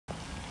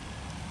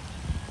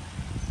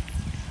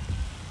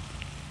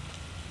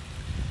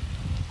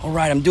All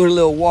right, I'm doing a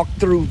little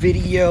walkthrough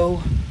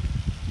video,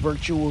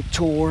 virtual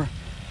tour.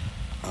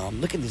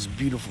 Look at this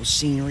beautiful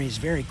scenery. It's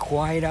very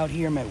quiet out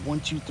here. I'm at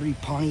 123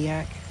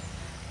 Pontiac.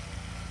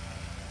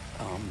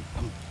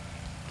 I'm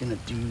gonna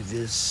do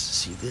this.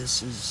 See,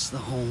 this is the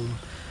home.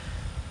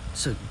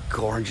 It's a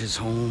gorgeous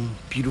home,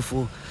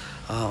 beautiful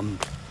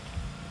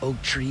oak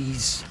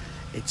trees.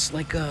 It's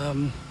like a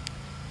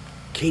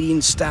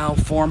Acadian style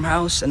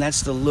farmhouse, and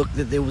that's the look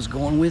that they was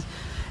going with.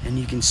 And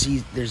you can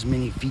see there's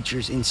many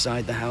features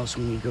inside the house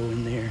when you go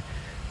in there.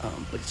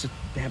 But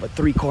they have a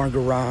 3-car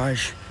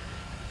garage.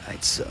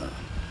 It's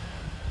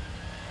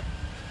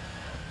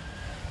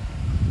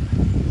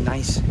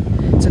nice.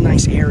 It's a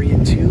nice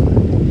area too.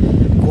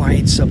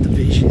 Quiet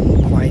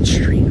subdivision, quiet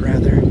street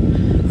rather.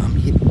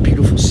 You get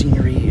beautiful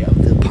scenery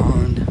of the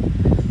pond,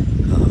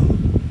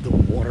 the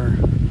water.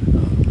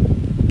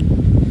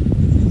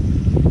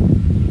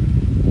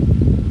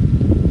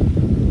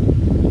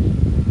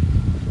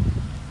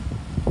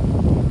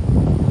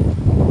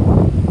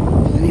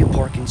 Plenty of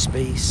parking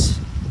space.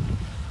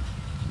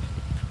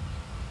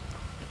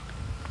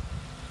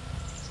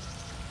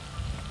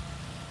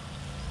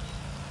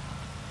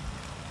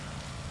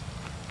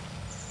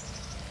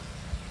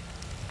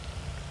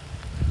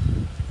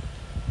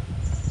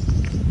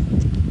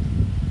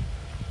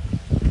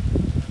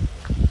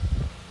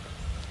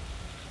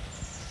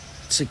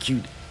 It's a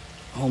cute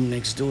home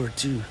next door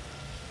too.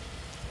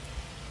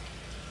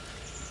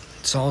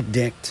 It's all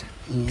decked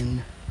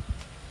in.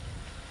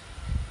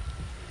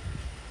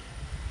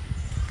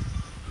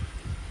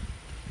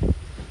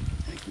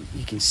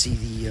 You can see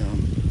you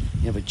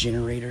have a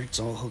generator. It's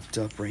all hooked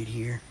up right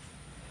here.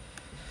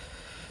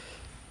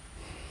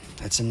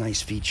 That's a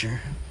nice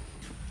feature.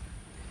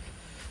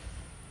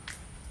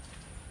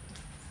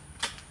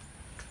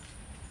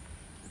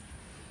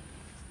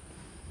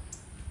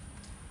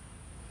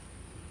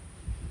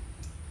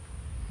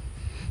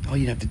 All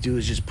you'd have to do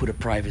is just put a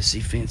privacy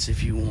fence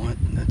if you want.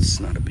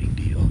 That's not a big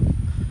deal.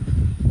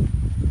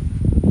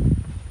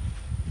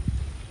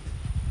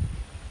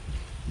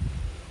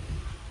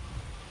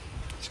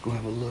 Let's go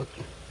have a look.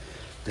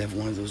 They have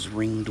one of those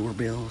Ring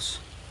doorbells.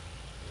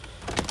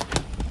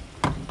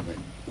 But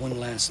one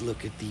last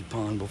look at the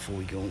pond before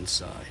we go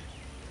inside.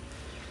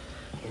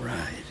 All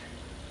right.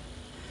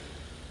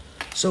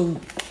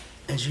 So,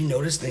 as you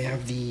notice, they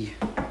have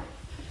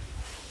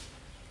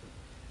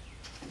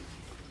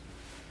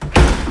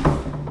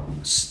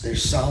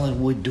there's solid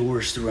wood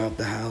doors throughout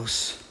the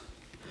house.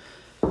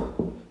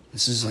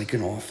 This is like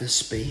an office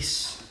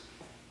space.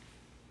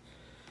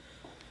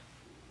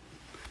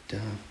 But,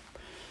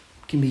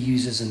 can be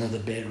used as another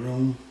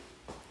bedroom,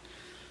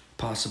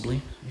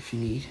 possibly, if you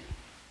need.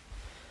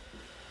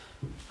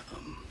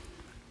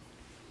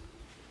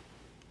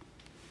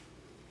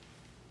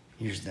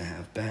 Here's the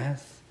half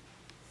bath.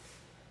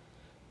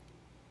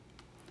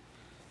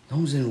 The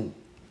home's in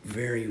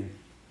very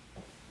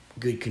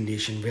good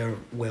condition, very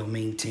well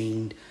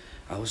maintained.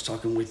 I was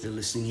talking with the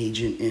listing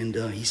agent, and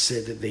he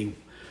said that they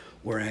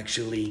were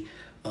actually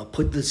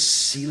put the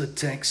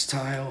Celotex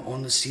tile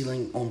on the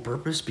ceiling on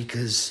purpose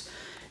because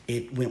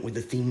it went with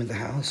the theme of the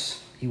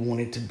house. He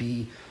wanted to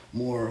be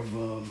more of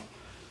a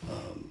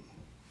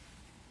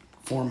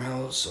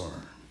farmhouse, or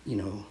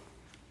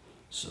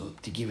so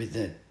to give it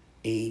that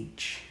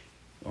age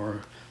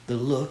or the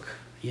look,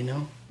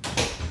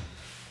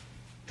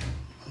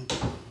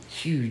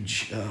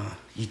 Huge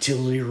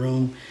utility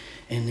room,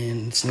 and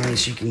then it's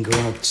nice you can go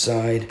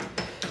outside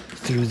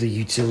through the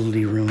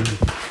utility room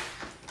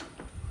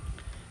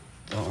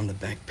on the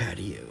back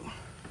patio.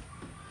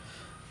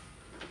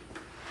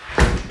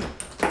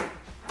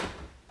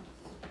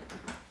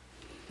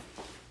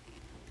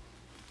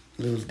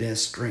 Little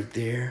desk right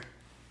there,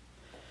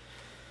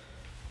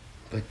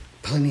 but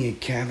plenty of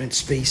cabinet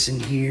space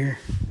in here,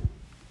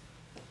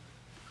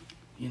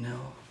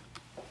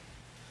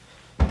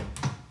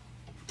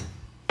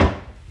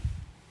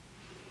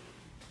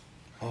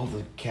 All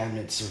the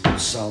cabinets are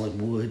solid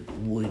wood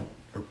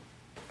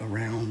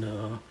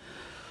around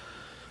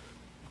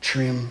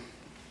trim.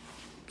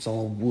 It's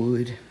all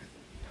wood.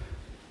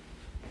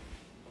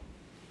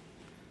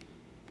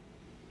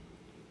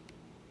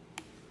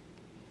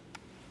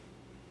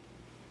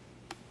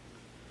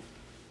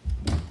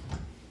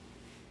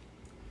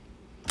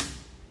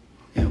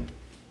 Yep.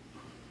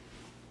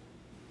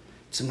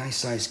 It's a nice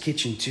sized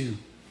kitchen too.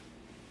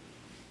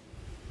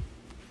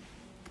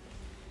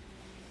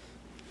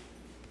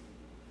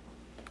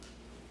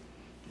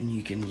 And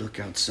you can look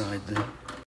outside the